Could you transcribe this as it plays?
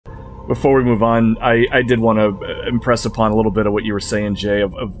before we move on, I did want to impress upon a little bit of what you were saying, Jay,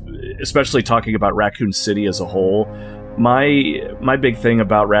 of especially talking about Raccoon City as a whole. My big thing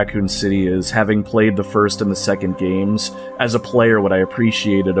about Raccoon City is, having played the first and the second games, as a player, what I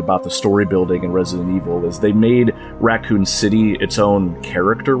appreciated about the story building in Resident Evil is they made Raccoon City its own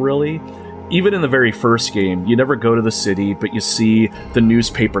character, really. Even in the very first game, you never go to the city, but you see the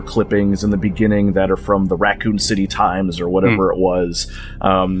newspaper clippings in the beginning that are from the Raccoon City Times or whatever it was.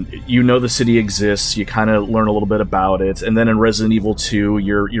 You know the city exists, you kind of learn a little bit about it, and then in Resident Evil 2,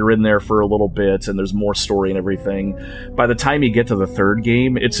 you're in there for a little bit, and there's more story and everything. By the time you get to the third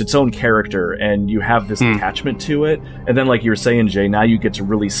game, it's its own character, and you have this attachment to it. And then, like you were saying, Jay, now you get to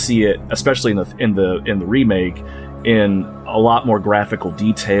really see it, especially in the remake, in a lot more graphical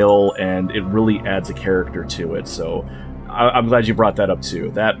detail, and it really adds a character to it. So I'm glad you brought that up too.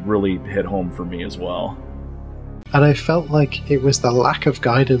 That really hit home for me as well. And I felt like it was the lack of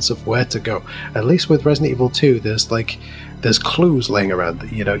guidance of where to go. At least with Resident Evil 2, there's clues laying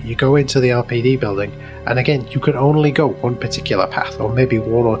around. You know, you go into the RPD building, and again, you can only go one particular path, or maybe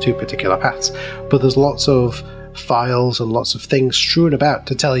one or two particular paths. But there's lots of files and lots of things strewn about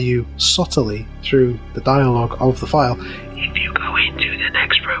to tell you subtly through the dialogue of the file, if you go into the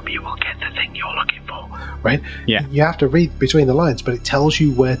next room, you will get the thing you're looking for. Right? Yeah. You have to read between the lines, but it tells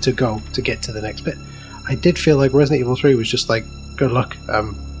you where to go to get to the next bit. I did feel like Resident Evil 3 was just like, good luck,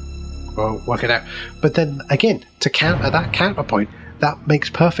 well, work it out. But then again, to counter that counterpoint, that makes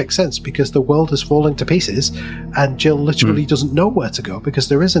perfect sense, because the world is falling to pieces and Jill literally doesn't know where to go, because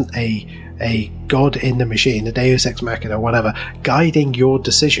there isn't a god in the machine, a deus ex machina, whatever, guiding your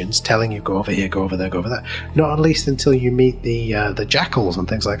decisions, telling you go over here, go over there, go over there. Not at least until you meet the jackals and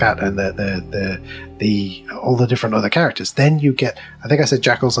things like that, and the all the different other characters. Then you get, I think I said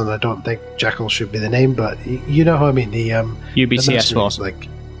jackals, and I don't think jackals should be the name, but you know how I mean, the UBCS force. Like,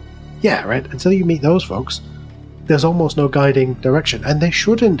 yeah, right. Until you meet those folks, there's almost no guiding direction, and there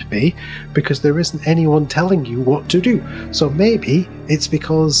shouldn't be, because there isn't anyone telling you what to do. So maybe it's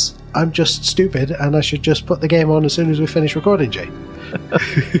because I'm just stupid and I should just put the game on as soon as we finish recording, Jay.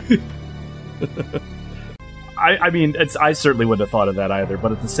 I mean, I certainly wouldn't have thought of that either,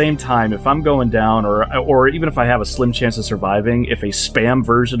 but at the same time, if I'm going down, or even if I have a slim chance of surviving, if a spam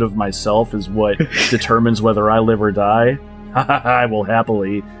version of myself is what determines whether I live or die, I will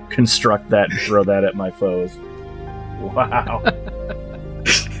happily construct that and throw that at my foes. Wow.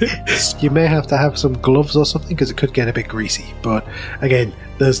 You may have to have some gloves or something, because it could get a bit greasy. But again,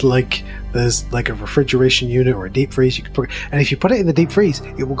 there's like a refrigeration unit or a deep freeze you could put, and if you put it in the deep freeze,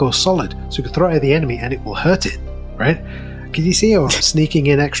 it will go solid, so you can throw it at the enemy and it will hurt it, right? Can you see how I'm sneaking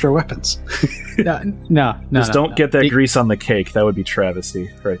in extra weapons? No. Just don't get that grease on the cake. That would be travesty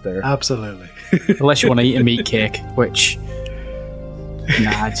right there. Absolutely. Unless you want to eat a meat cake, which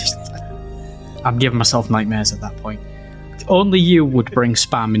I'm giving myself nightmares at that point. Only you would bring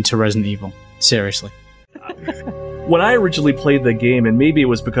spam into Resident Evil. Seriously. When I originally played the game, and maybe it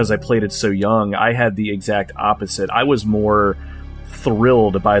was because I played it so young, I had the exact opposite. I was more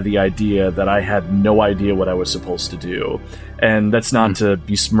thrilled by the idea that I had no idea what I was supposed to do. And that's not to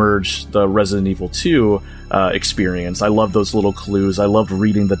besmirch the Resident Evil 2 experience. I love those little clues. I loved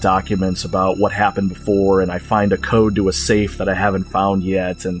reading the documents about what happened before, and I find a code to a safe that I haven't found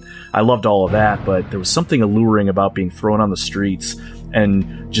yet, and I loved all of that, but there was something alluring about being thrown on the streets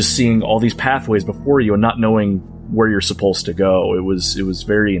and just seeing all these pathways before you and not knowing where you're supposed to go. It was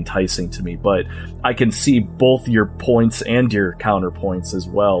very enticing to me, but I can see both your points and your counterpoints as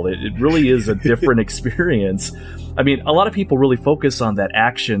well. It really is a different experience. I mean, a lot of people really focus on that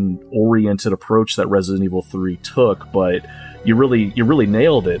action-oriented approach that Resident Evil 3 took, but you really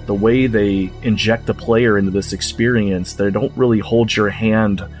nailed it. The way they inject the player into this experience, they don't really hold your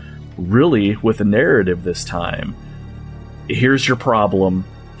hand really with a narrative this time. Here's your problem.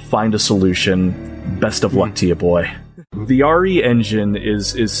 Find a solution. Best of luck to you, boy. The RE engine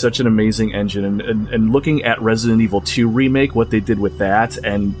is such an amazing engine, and looking at Resident Evil 2 Remake, what they did with that,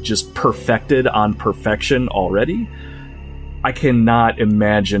 and just perfected on perfection already, I cannot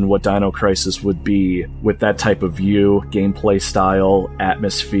imagine what Dino Crisis would be with that type of view, gameplay style,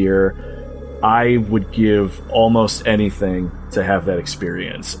 atmosphere. I would give almost anything to have that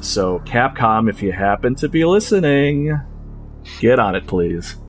experience. So Capcom, if you happen to be listening, get on it, please.